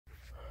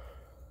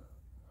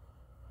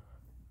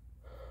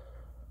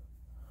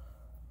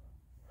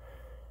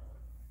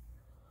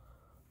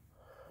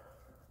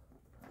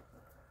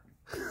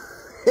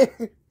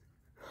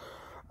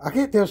I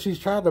can't tell if she's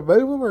trying to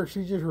move them or if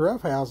she's just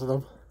roughhousing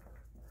them.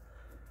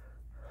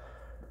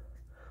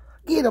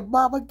 Get him,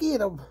 Mama,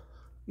 get him.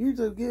 You're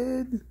so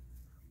good.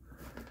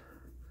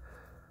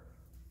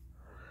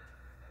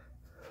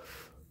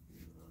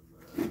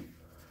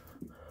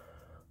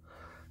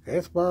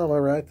 That's Mama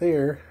right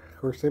there.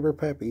 Of course, them are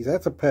puppies.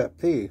 That's a pup,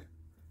 too.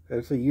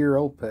 That's a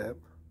year-old pup.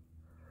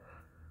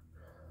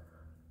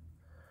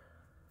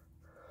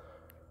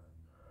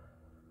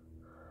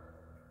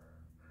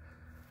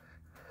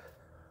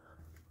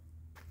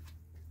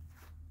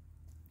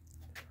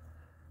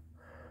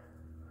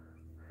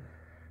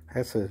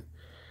 That's a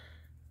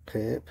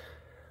pup.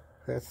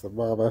 That's the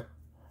mama.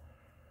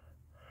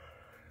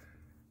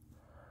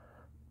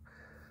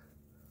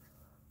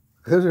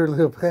 Those are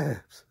little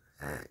pups.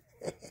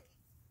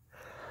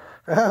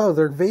 Oh,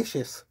 they're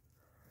vicious.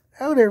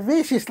 Oh, they're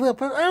vicious little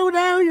pups. Oh,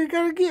 no, you're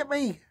going to get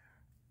me.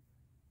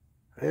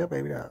 Well,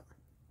 maybe not.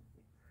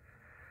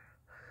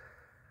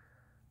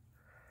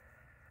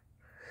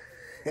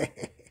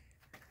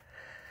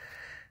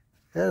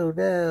 Oh,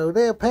 no,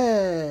 they're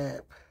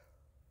pup.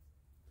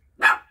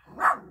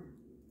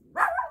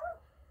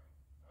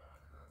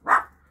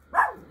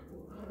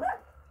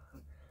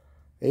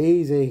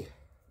 Easy.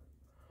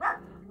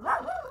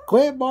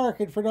 Quit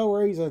barking for no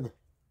reason.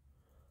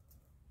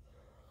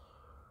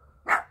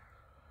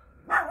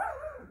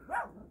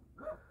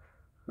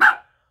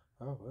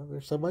 Oh, well,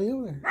 there's somebody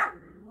over there.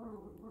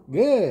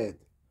 Good.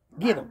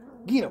 Get him.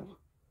 Get him.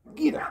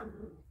 Get him.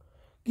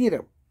 Get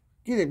him.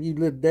 Get him, you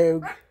little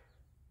dog.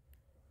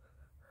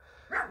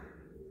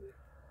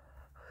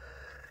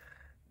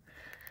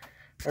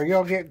 Are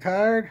y'all getting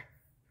tired?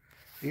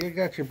 You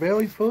got your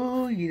belly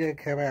full? You done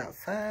come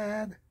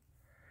outside?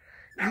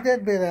 You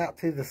done been out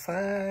to the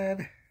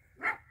side?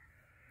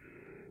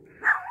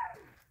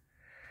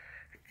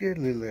 Good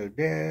little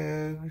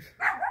dogs.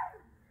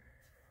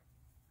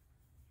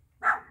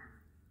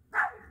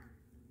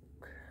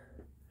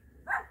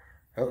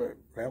 Oh,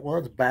 that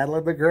one's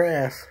battling the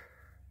grass.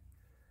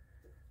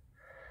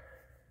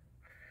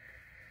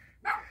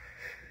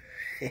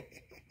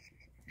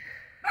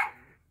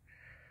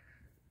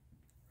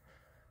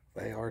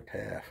 They are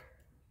tough.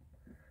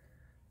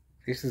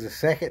 This is the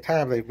second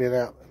time they've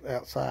been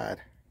outside.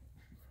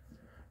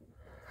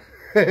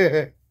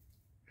 The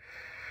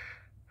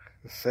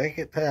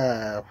second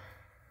time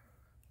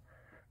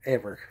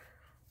ever.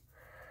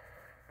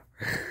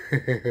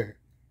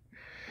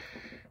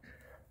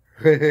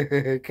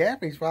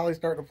 Cappy's finally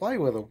starting to play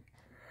with him.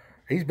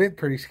 He's been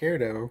pretty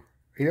scared of him.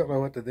 He don't know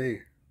what to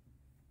do.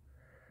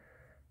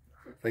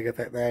 They got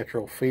that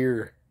natural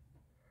fear.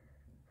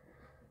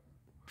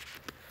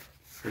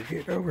 They're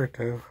getting over it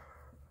though.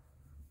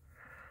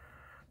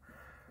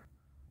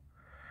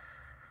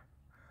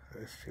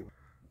 Let's see.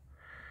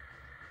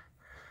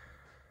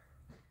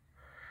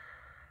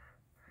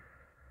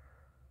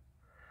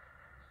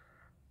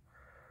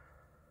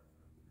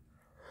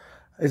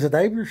 Is the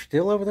neighbor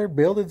still over there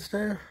building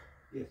stuff?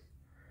 Yes.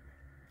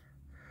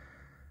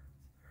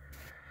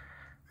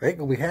 They ain't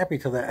gonna be happy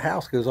till that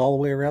house goes all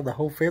the way around the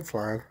whole fence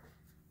line.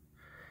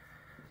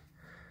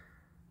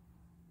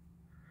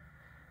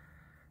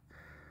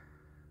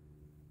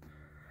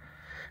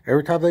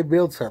 Every time they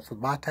build something,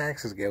 my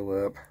taxes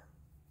go up.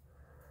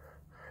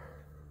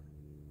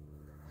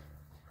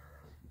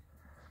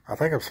 I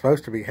think I'm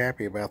supposed to be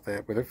happy about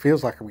that, but it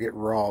feels like I'm getting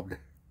robbed.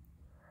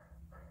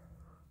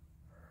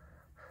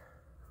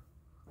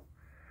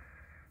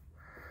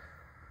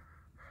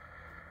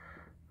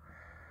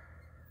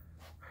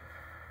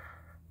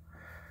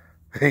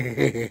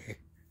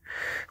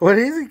 What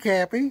is it,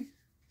 Cappy?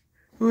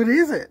 What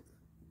is it?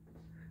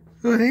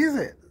 What is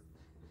it?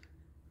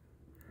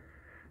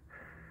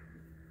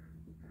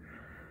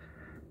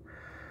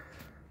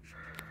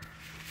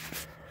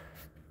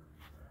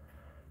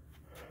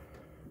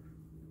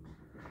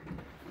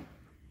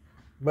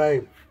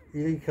 Babe,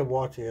 you need to come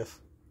watch this.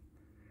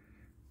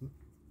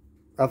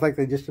 I think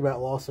they just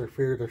about lost their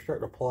fear. They're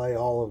starting to play.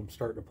 All of them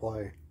starting to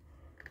play.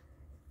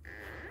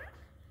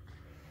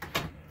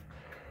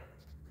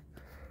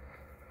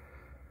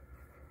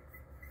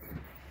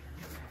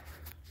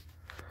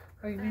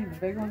 Oh, you mean the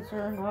big ones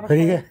are not a But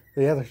yeah,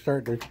 they're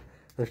starting to.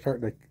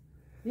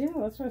 Yeah,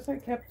 that's what I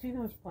said.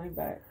 Cappuccino's playing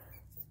back.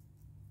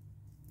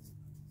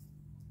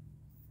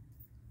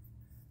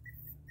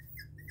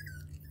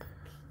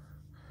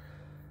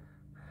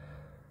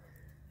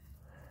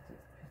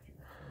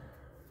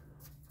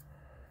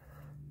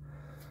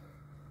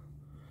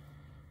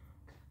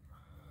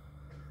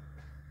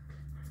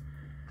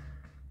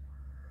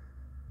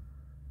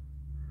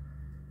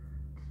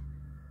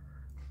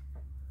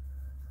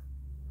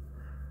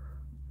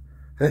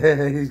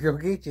 He's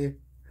gonna get you.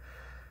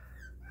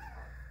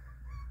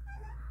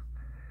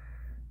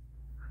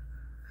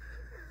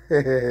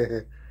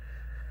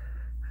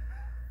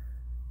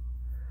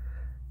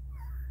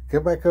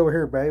 Come back over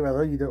here, babe. I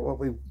know you don't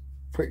want me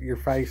putting your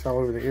face all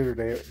over the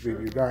internet in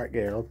your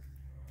nightgown.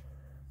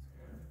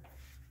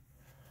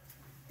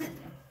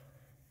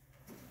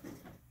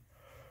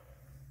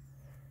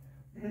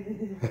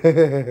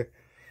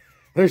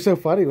 They're so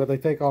funny when they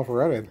take off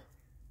running.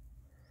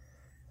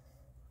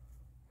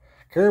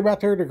 Carry them out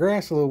there in the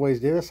grass a little ways,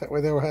 Dennis. That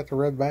way they don't have to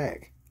run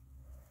back.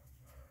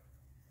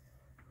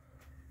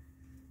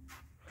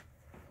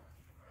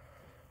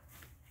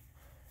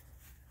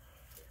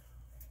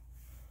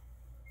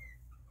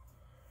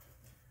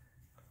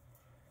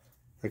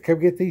 So come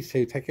get these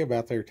two. Take them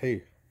out there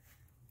too.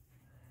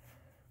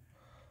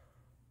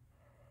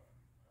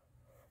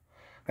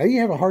 Now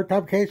you have a hard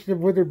time catching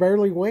them when they're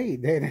barely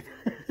weighed, Danny.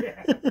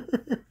 Yeah.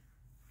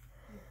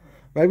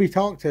 Maybe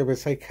talk to them and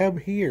say, come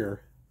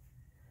here.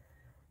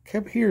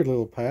 Come here,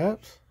 little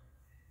pups.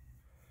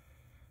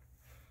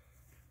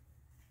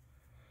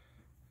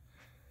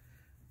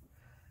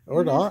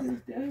 Or not. This is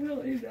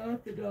definitely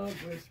not the dog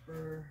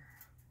whisperer.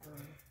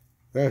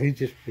 No, he's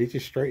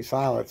just straight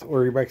silence,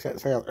 or he makes that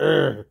sound.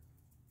 Urgh.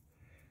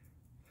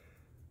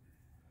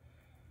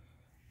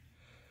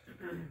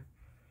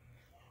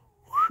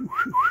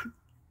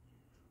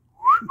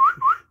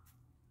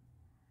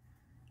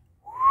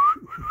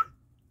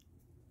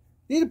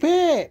 Little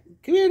Pep,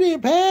 come here, little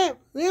Pep,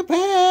 little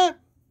Pep.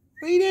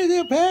 What are you doing,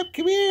 little Pep?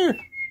 Come here.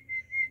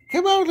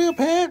 Come on, little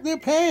Pep, little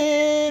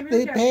Pep,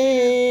 little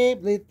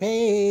Pep, little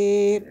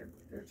Pep.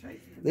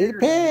 Little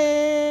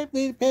Pep,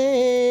 little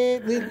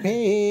Pep, little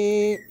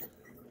Pep.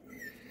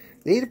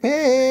 Little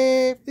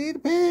Pep,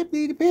 little Pep,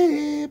 little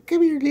Pep.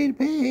 Come here, little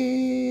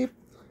Pep.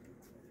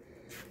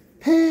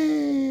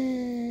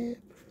 Pep.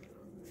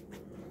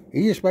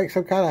 You just make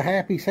some kind of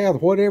happy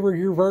sound. Whatever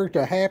your version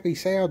of happy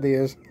sound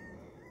is,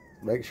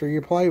 make sure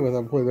you play with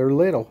them when they're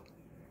little.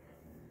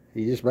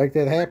 You just make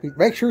that happy.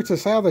 Make sure it's a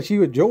sound that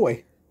you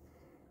enjoy.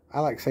 I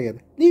like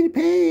saying, little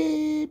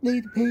Pep,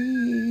 little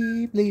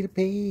Pep, little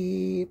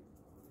Pep.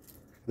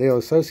 They'll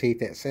associate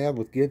that sound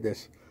with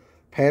goodness.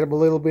 Pat them a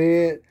little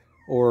bit,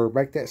 or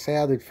make that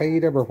sound and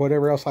feed them, or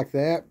whatever else like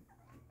that.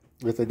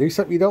 If they do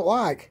something you don't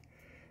like,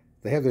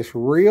 they have this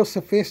real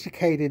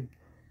sophisticated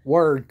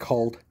word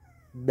called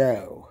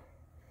no.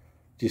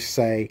 Just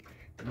say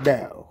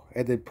no,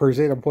 and then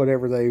present them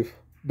whatever they've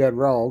done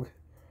wrong.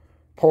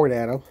 Point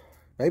at them,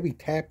 maybe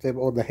tap them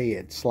on the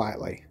head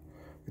slightly,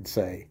 and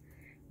say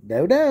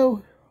no,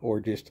 no, or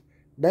just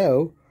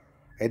no.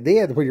 And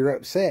then when you're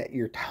upset,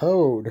 your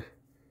tone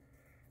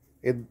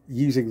in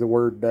using the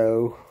word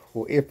no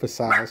will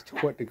emphasize to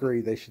what degree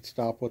they should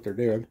stop what they're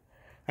doing.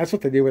 That's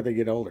what they do when they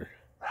get older.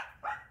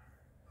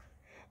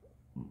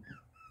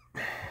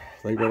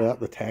 They go out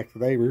and attack the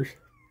neighbors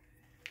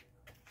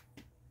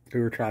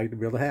who are trying to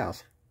build a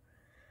house.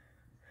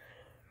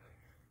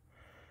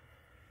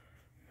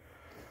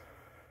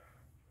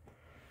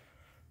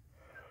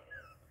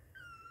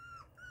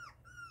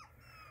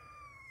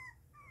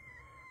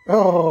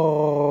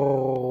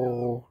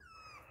 Oh,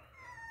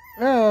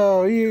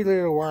 you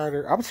little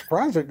whiner. I'm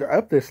surprised they're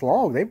up this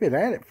long. They've been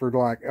at it for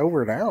like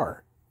over an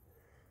hour.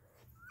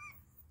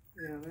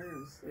 Yeah, they're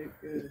in sleep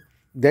good.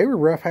 They were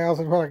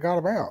roughhousing when I got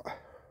them out.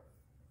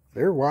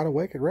 They were wide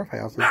awake and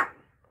roughhousing.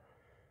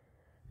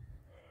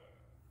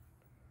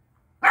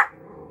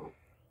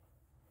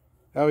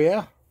 Oh,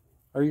 yeah?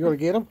 Are you going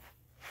to get them?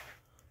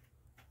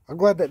 I'm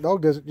glad that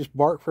dog doesn't just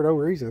bark for no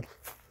reason.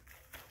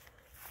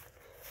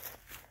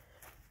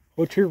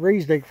 What's your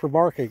reasoning for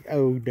barking,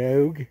 oh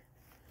dog?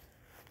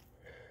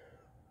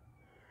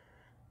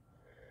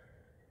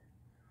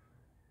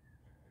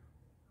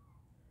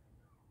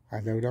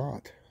 I know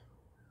not.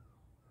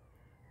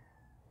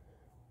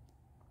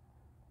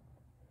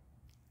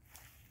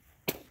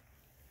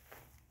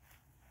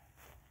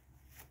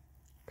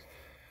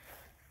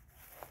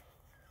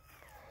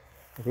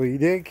 What you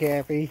did,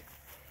 Cappy?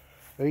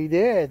 What you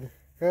did?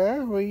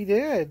 Huh? What you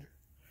did?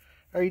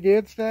 Are you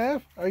doing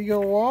stuff? Are you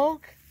gonna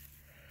walk?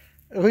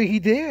 What you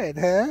did,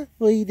 huh?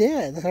 What you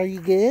did? Are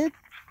you good?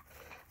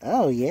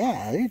 Oh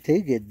yeah, they're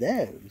two good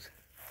dogs.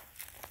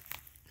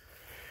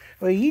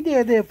 What you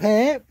did there,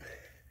 Pep?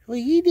 What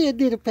you did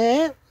there,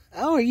 Pep?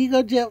 Oh, are you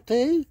gonna jump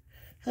too?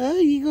 Huh?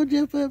 You gonna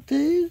jump up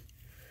too?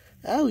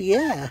 Oh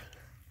yeah.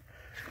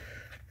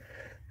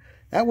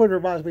 That one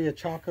reminds me of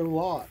Choco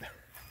Lot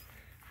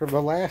from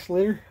the last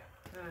litter.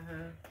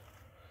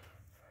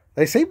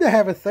 They seem to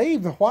have a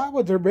theme. The white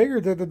ones are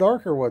bigger than the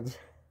darker ones.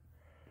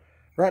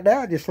 Right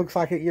now, it just looks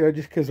like it,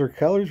 just because their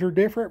colors are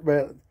different,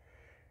 but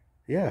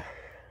yeah.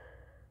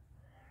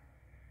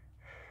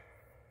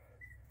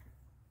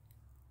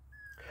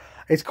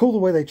 It's cool the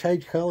way they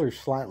change colors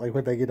slightly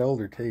when they get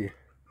older, too.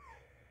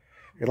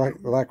 And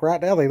like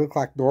right now, they look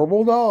like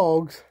normal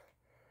dogs.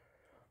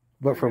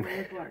 But from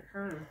look like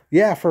her.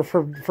 Yeah,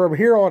 from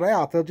here on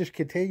out, they'll just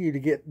continue to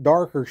get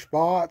darker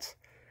spots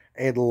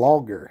and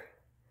longer.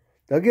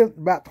 They'll get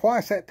about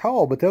twice that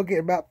tall, but they'll get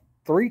about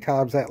 3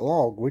 times that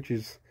long, which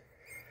is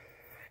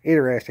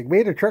interesting. Me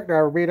and the truck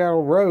driver being out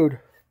on the road,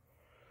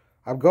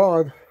 I'm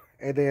gone,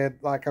 and then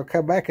I'll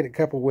come back in a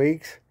couple of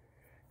weeks,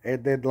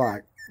 and then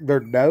their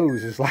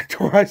nose is like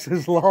twice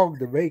as long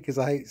to me because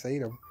I ain't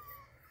seen them.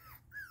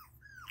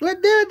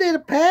 What doing there,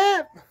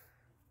 Pep?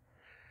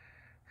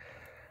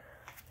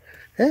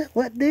 Huh?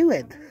 What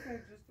doing?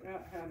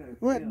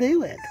 What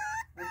doing?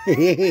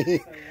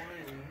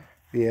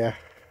 Yeah.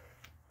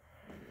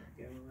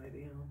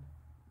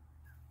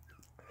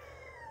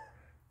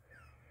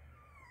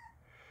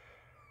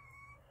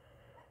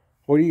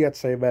 What do you got to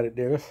say about it,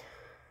 Dennis?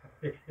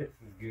 This is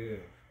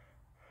good.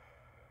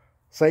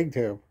 Sing to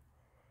him.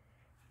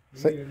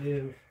 Here,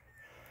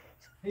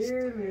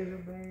 little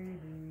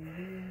baby,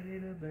 here,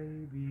 little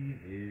baby,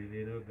 here,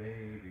 little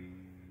baby.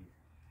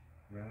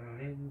 Run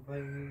and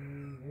play,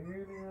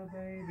 here, little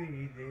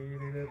baby, here,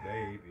 little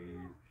baby.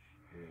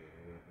 Here,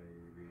 little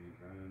baby,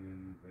 run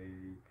and play.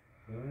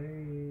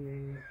 Play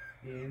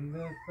in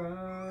the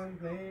sun,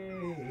 play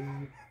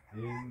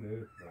in the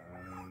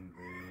sun,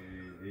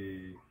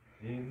 play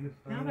in the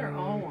sun. Now they're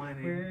all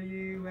whining. Where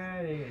you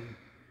at in?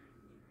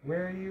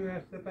 Where you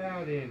at step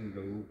out and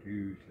go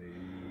to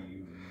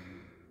sleep?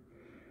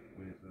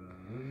 When the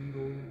sun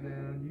goes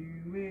down, you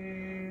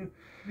will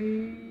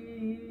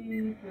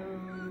be so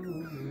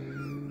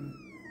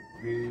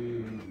filled with dreams.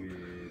 Filled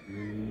with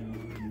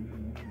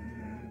dreams.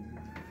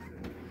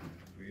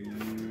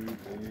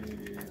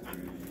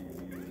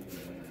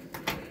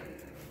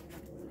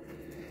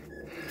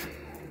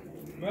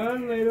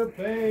 Run, little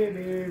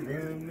baby,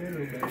 run,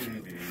 little baby,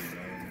 run,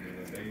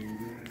 little baby.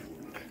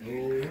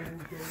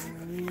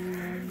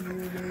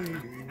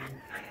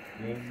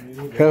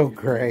 Oh, Go,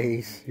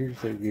 Grace. You're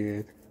so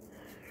good.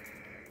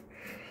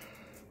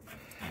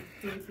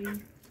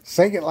 Sleepy.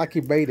 Sing it like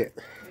you made it.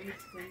 Are you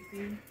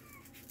sleepy?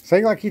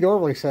 Sing like you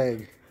normally sang. Are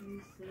you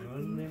sleepy?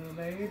 run, little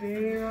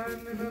baby,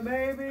 run, little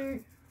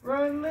baby,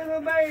 run,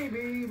 little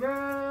baby,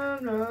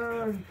 run,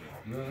 run,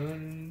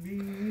 run,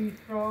 be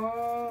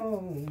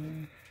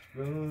strong,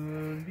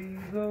 run, be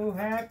so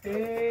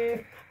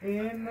happy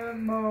in the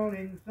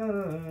morning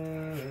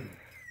sun.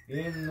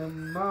 In the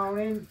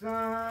morning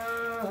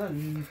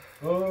sun,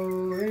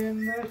 oh,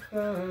 in the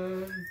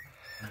sun,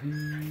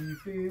 be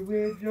filled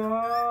with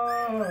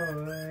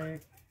joy,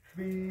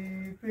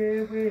 be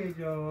filled with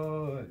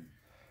joy.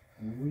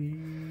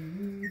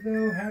 We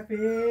so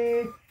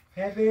happy,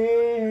 happy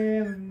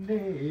every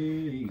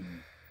day,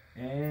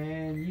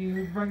 and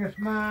you bring a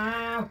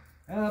smile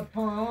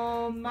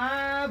upon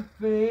my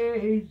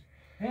face,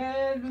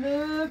 and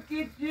look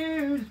at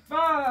you,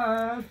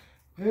 sparks.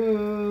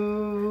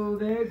 Oh,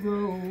 they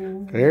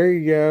grow. There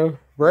you go.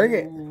 Bring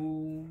it.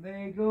 Oh,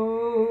 they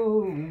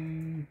go.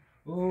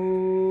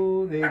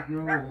 Oh, they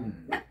grow.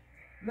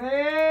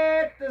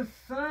 Let the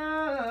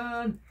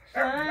sun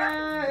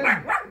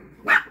shine.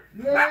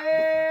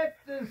 Let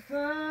the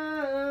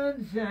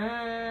sun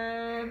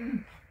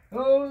shine.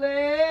 Oh,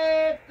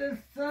 let the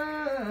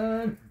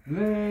sun,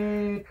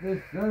 let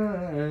the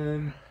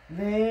sun,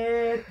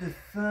 let the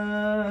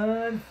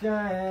sun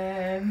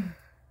shine.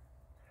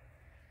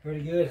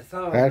 Pretty good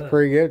song. That's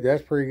pretty good.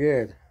 That's pretty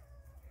good.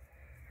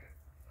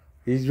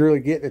 He's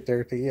really getting it there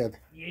at the end.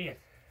 Yes.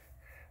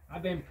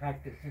 I've been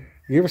practicing.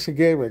 Give us a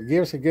good one.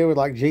 Give us a good one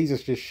like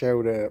Jesus just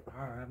showed up. All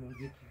right, I'm going to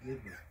get you a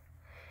good one.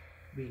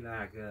 Be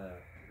like,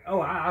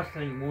 I'll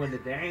sing one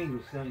that the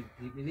angels sing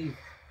to me. These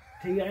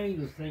two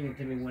angels singing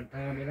to me one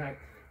time. And I,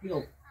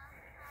 you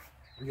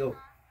go,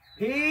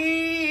 He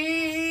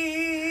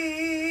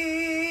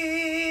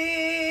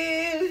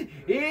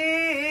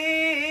is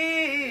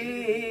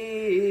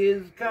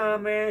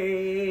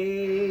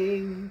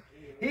coming.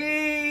 He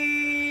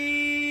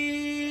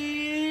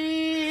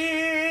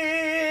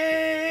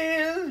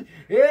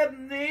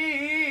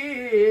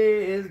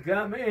is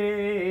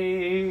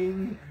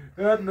coming.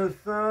 And the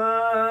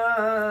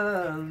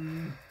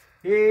sun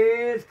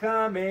is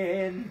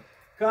coming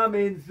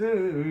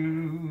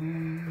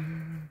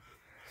soon.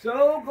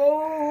 So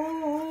go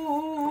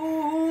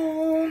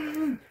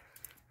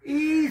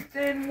east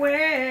and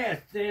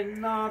west and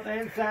north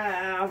and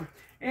south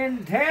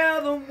and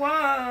tell the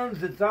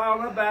ones it's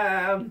all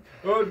about.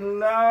 Oh, the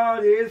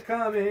Lord is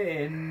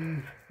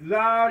coming.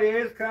 Lord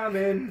is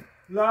coming.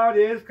 Lord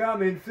is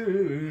coming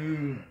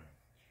soon.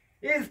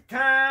 It's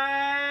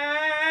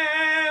time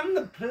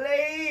to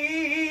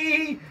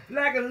play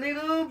like a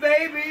little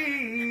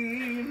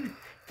baby.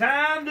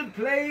 Time to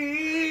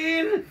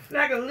play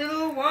like a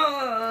little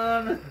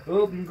one.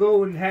 Oh, and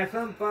go and have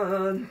some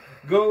fun.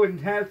 Go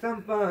and have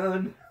some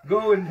fun.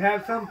 Go and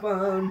have some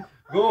fun.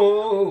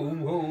 Go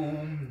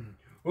home.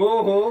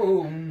 Oh,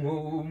 home,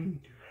 home.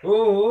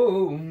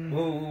 Oh, home,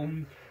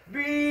 home.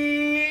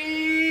 Be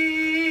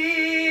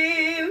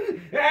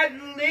that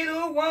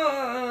little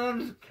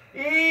ones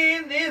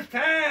in this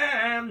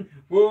time.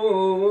 Whoa,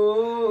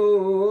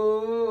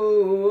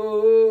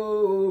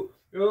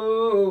 oh,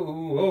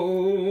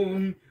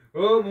 home,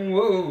 home,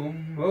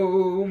 home,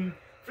 home.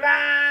 Fly,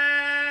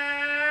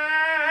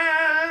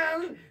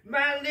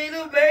 my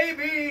little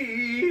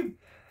baby.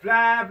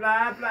 Fly,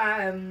 fly,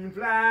 fly,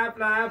 fly,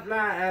 fly,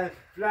 fly,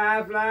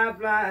 fly, fly,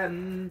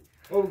 fly.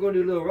 Oh, we're gonna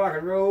do a little rock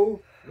and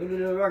roll. We're gonna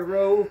do a little rock and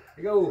roll. Here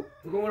we go.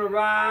 We're gonna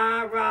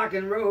rock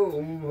and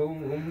roll.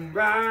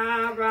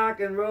 Rock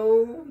and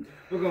roll.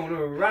 We're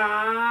gonna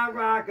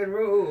rock and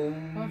roll.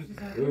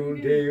 Oh,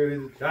 dear,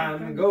 it's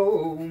time to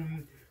go.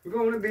 We're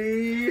gonna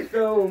be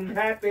so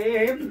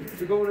happy.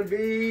 We're gonna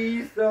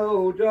be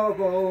so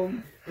joyful.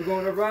 We're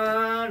gonna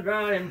run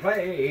and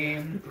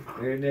play.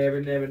 We're never,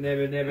 never,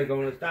 never, never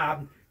gonna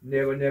stop.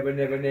 Never, never,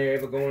 never,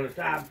 never gonna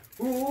stop.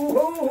 Ooh,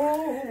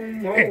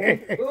 ooh, ooh,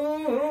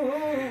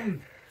 ooh,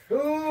 ooh.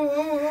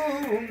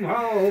 Home,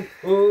 home,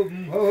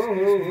 home,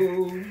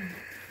 home.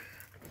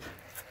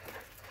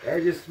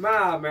 There's your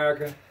smile,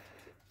 America.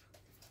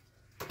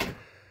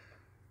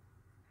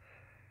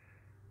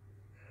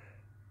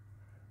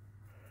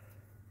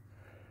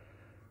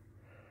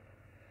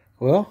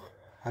 Well,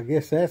 I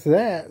guess that's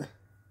that.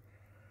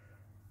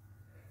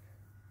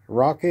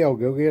 Raquel,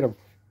 go get him.